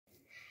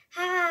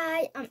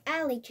I'm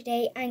Elly.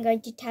 Today I'm going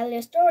to tell you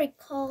a story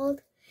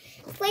called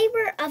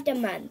Flavor of the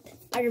Month.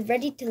 Are you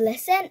ready to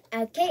listen?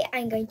 Okay,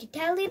 I'm going to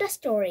tell you the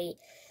story.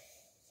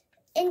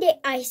 In the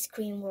ice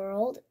cream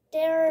world,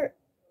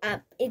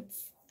 I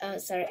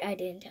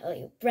didn't tell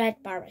you. Bread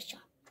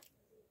barbershop.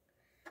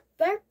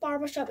 Bread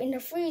barbershop in the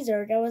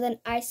freezer, there was an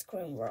ice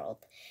cream world.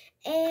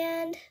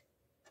 And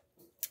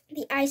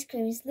the ice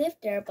creams lived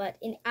there, but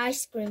in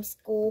ice cream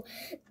school,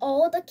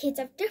 all the kids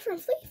have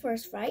different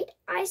flavors, right?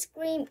 Ice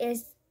cream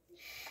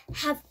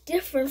have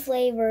different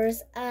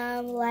flavors,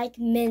 like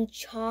mint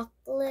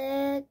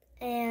chocolate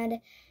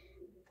and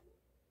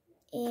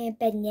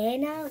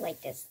banana, like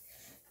this.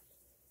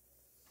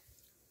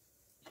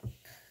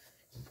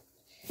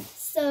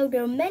 So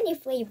there are many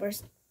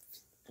flavors.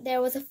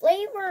 There was a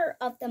flavor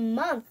of the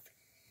month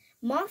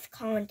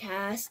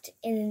contest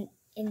in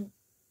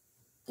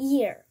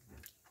year.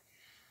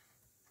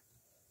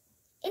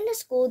 In the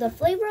school, the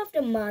flavor of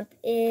the month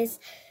is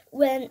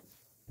when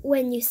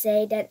you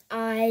say that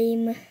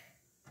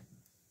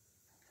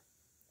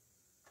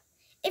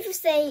if you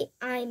say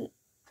what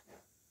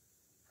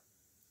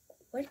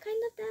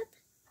kind of that?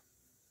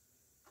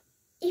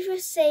 If you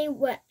say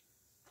when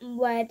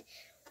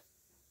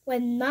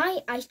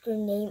my ice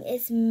cream name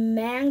is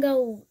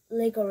Mango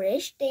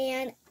Licorice,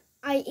 then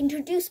I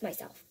introduce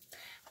myself.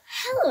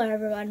 Hello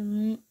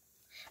everyone,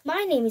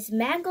 my name is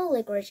Mango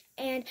Licorice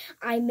and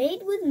I'm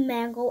made with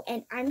mango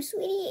and I'm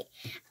sweetie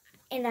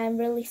and I'm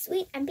really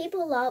sweet and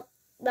people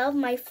love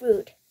my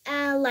fruit.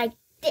 Like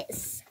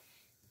this.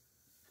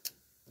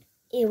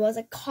 It was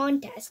a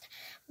contest,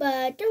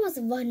 but there was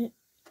one,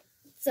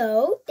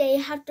 so they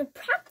have to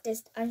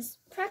practice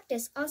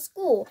on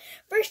school.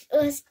 First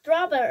was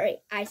strawberry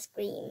ice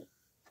cream.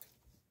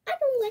 I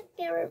don't like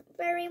it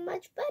very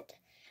much, but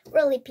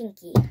really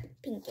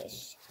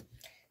pinkish.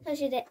 So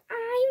she said,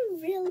 I'm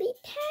really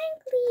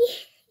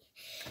tangly.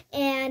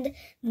 And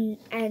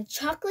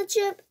chocolate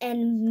chip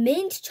and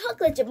mint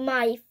chocolate chip,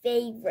 my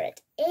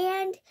favorite.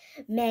 And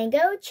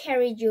mango,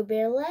 cherry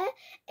jubilee,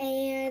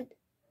 and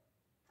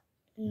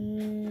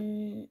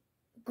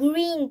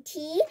green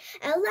tea,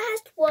 and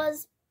last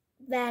was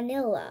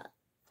vanilla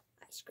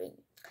ice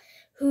cream,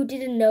 who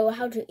didn't know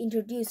how to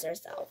introduce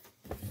herself.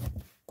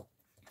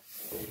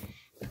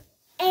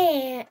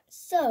 And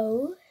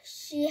so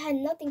she had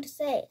nothing to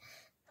say,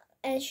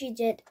 and she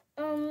did,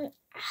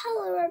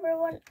 hello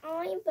everyone,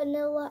 I'm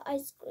vanilla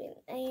ice cream,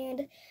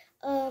 and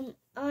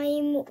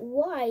I'm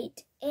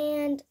white,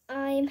 and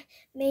I'm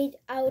made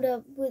out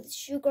of with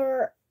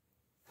sugar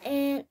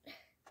and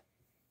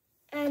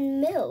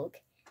milk.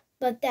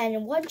 But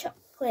then one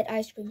chocolate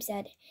ice cream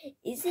said,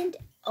 isn't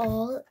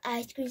all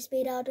ice creams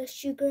made out of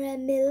sugar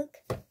and milk?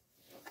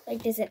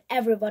 Like this, and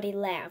everybody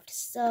laughed.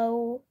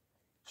 So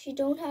she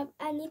don't have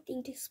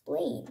anything to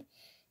explain.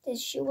 Then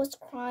she was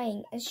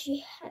crying, and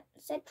she had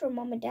said to her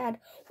mom and dad,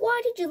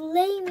 why did you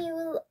lay me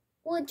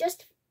with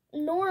just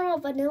normal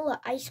vanilla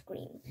ice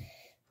cream?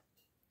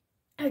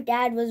 Her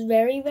dad was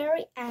very,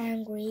 very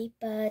angry,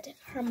 but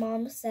her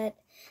mom said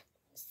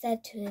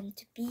to him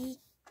to be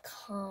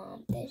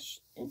calm.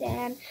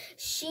 Then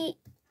she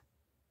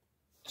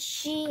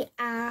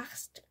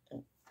asked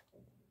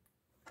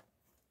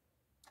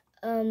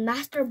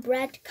Master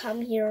Bread to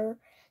come here.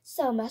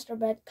 So Master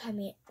Bread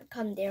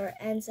come there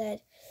and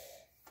said,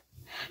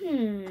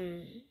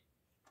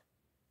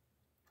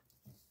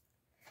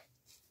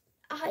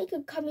 I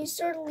could come in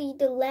certainly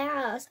the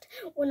last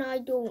when I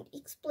don't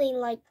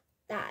explain like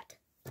that.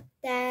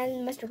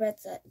 Then Master Bread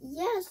said,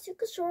 yes, you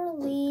could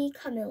surely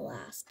come in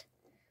last,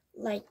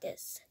 like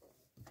this.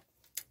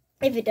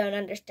 If you don't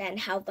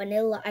understand how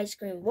vanilla ice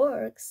cream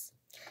works.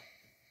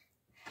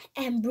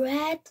 And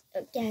Bread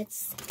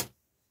gets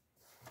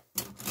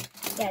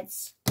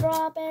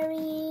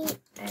strawberries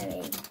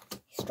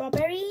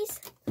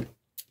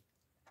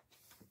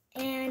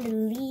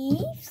and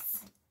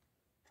leaves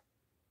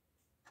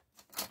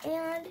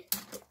and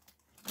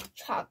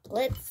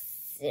chocolate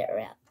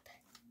syrup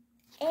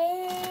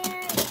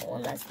and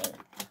one last thing,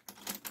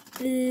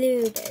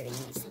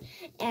 blueberries.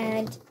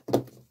 And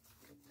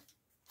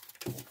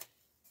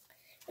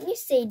when you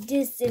say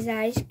this is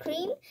ice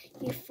cream,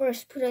 you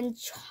first put on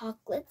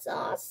chocolate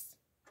sauce.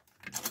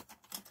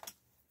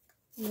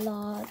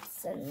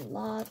 Lots and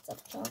lots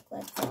of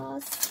chocolate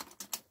sauce.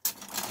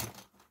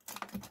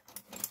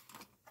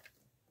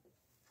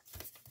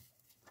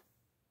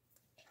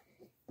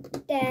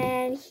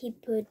 Then he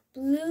put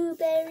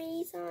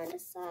blueberries on the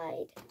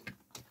side.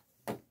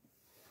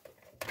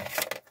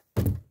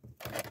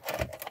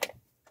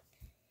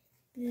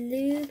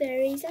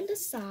 Blueberries on the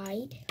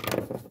side.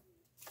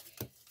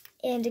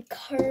 And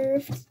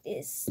carved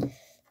this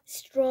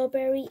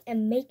strawberry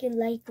and make it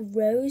like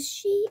rose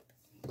shape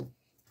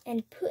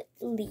and put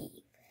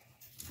leaf.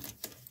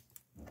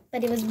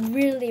 But it was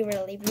really,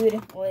 really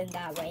beautiful in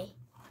that way.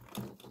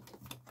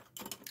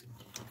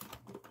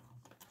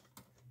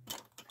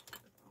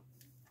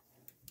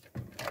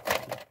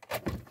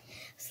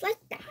 It's like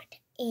that,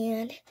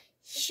 and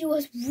she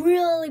was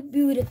really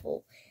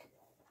beautiful.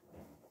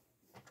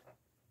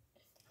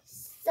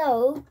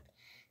 So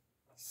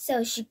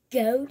she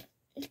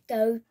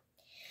go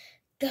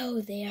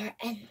there,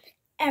 and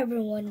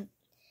everyone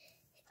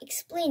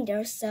explained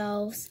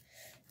themselves.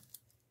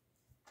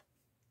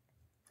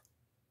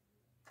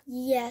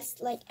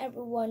 Yes, like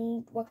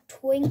everyone what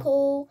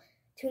twinkle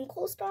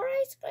star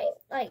ice cream,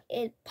 like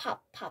it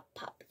pop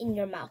in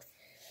your mouth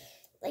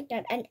like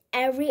that, and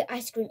every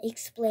ice cream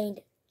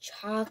explained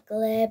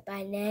chocolate,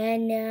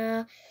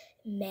 banana,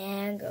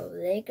 mango,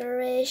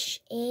 licorice,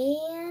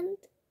 and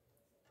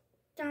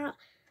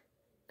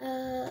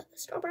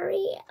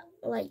strawberry,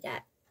 like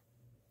that,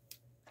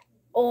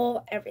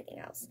 or everything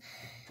else.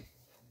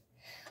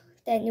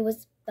 Then it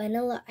was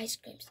vanilla ice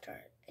cream's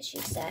turn, as she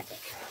said.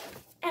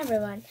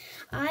 Everyone,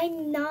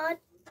 I'm not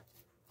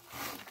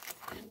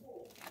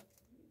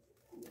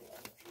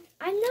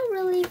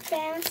really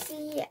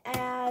fancy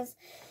as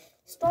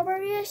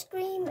strawberry ice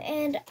cream,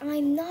 and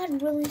I'm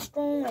not really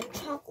strong at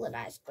chocolate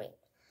ice cream.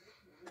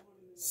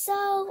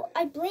 So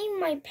I blame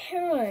my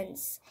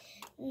parents.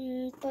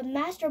 But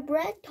Master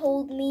Bread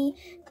told me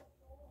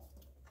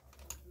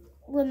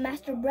when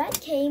Master Bread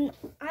came,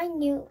 I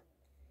knew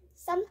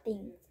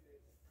something.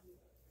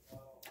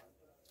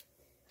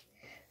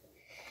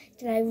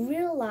 Then I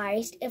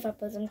realized if I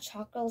put some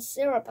chocolate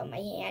syrup on my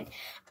hand,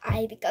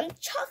 I become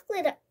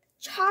chocolate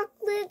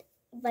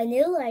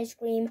vanilla ice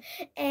cream,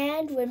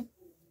 and when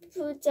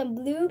put some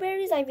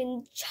blueberries, I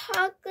been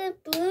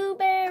chocolate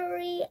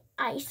blueberry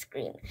ice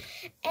cream.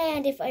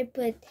 And if I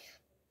put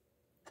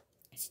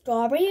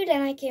strawberry,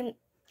 then I can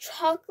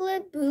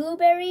chocolate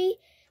blueberry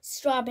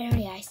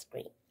strawberry ice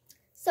cream.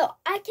 So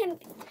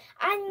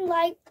I'm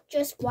like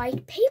just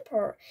white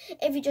paper.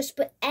 If you just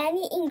put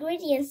any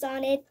ingredients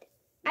on it,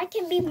 I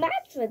can be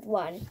matched with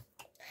one.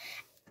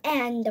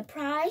 And the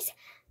prize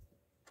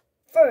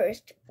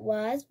first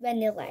was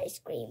vanilla ice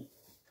cream.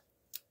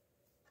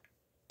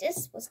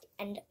 This is the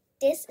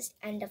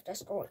end of the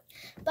story.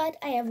 But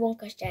I have one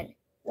question.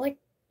 What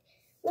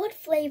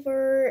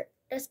flavor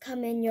does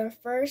come in your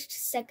first,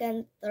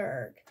 second,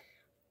 third?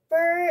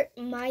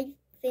 My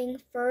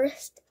thing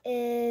first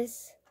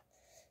is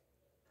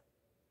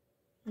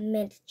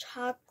mint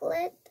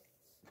chocolate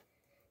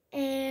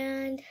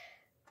and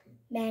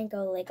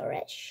mango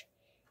licorice.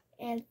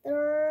 And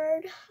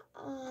third,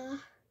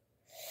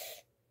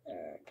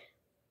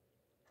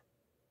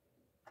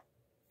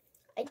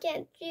 I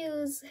can't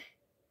choose.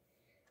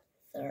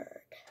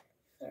 Third.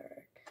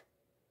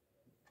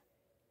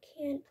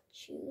 Can't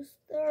choose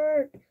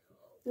third.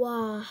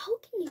 Wow, how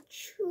can you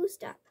choose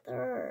that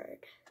third?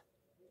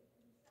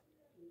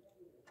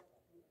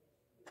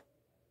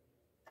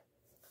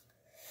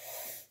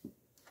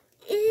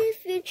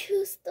 If you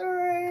choose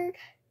third,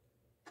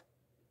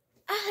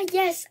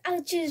 yes,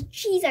 I'll choose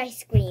cheese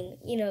ice cream.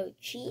 You know,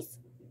 cheese.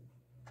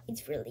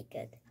 It's really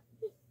good.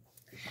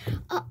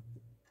 Oh,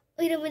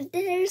 wait a minute,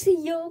 there's a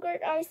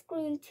yogurt ice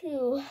cream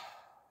too.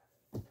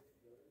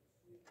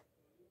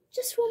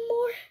 Just one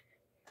more.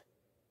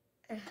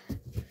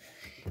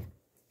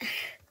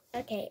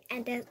 Okay,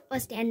 and that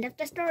was the end of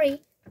the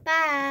story.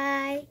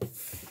 Bye.